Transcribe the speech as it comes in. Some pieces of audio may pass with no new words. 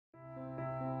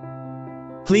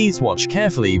Please watch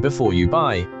carefully before you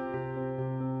buy.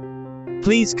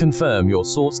 Please confirm your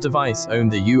source device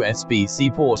owns the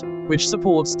USB-C port, which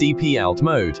supports DP-Alt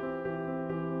mode.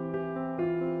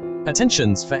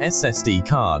 Attentions for SSD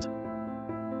card.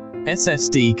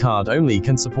 SSD card only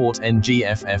can support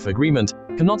NGFF agreement,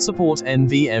 cannot support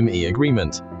NVMe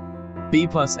agreement.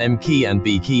 B+M key and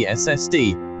B key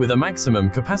SSD, with a maximum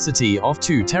capacity of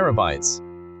 2 TB.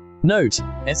 Note,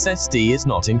 SSD is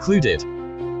not included.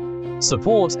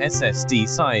 Support SSD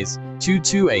size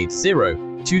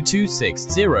 2280,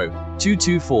 2260,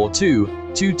 2242,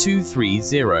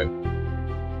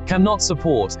 2230. Cannot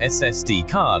support SSD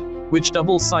card, which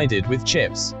double-sided with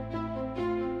chips.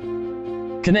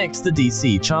 Connect the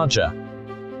DC charger.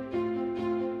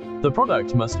 The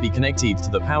product must be connected to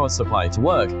the power supply to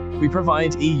work. We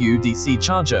provide EU DC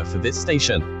charger for this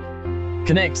station.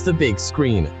 Connect the big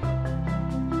screen.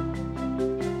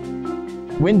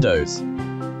 Windows.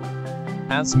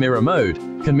 As mirror mode,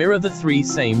 can mirror the 3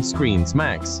 same screens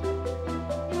max.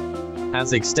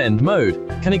 As extend mode,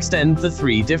 can extend the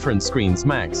 3 different screens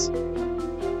max.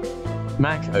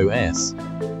 Mac OS.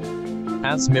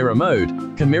 As mirror mode,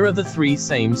 can mirror the 3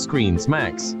 same screens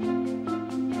max.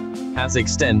 As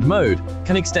extend mode,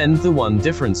 can extend the 1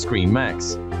 different screen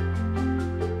max.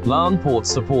 LAN port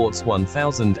supports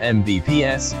 1000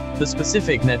 Mbps, the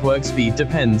specific network speed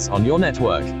depends on your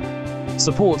network.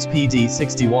 Supports PD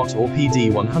 60 watt or PD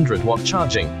 100 watt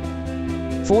charging.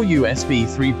 4 USB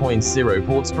 3.0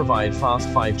 ports provide fast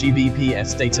 5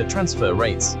 Gbps data transfer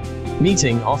rates,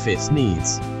 meeting office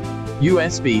needs.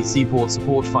 USB-C ports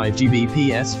support 5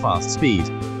 Gbps fast speed.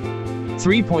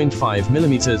 3.5mm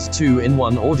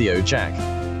 2-in-1 audio jack.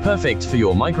 Perfect for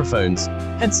your microphones,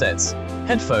 headsets,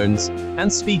 headphones,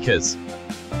 and speakers.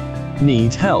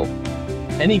 Need help?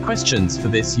 Any questions for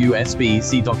this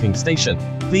USB-C docking station?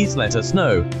 Please let us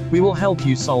know, we will help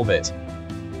you solve it.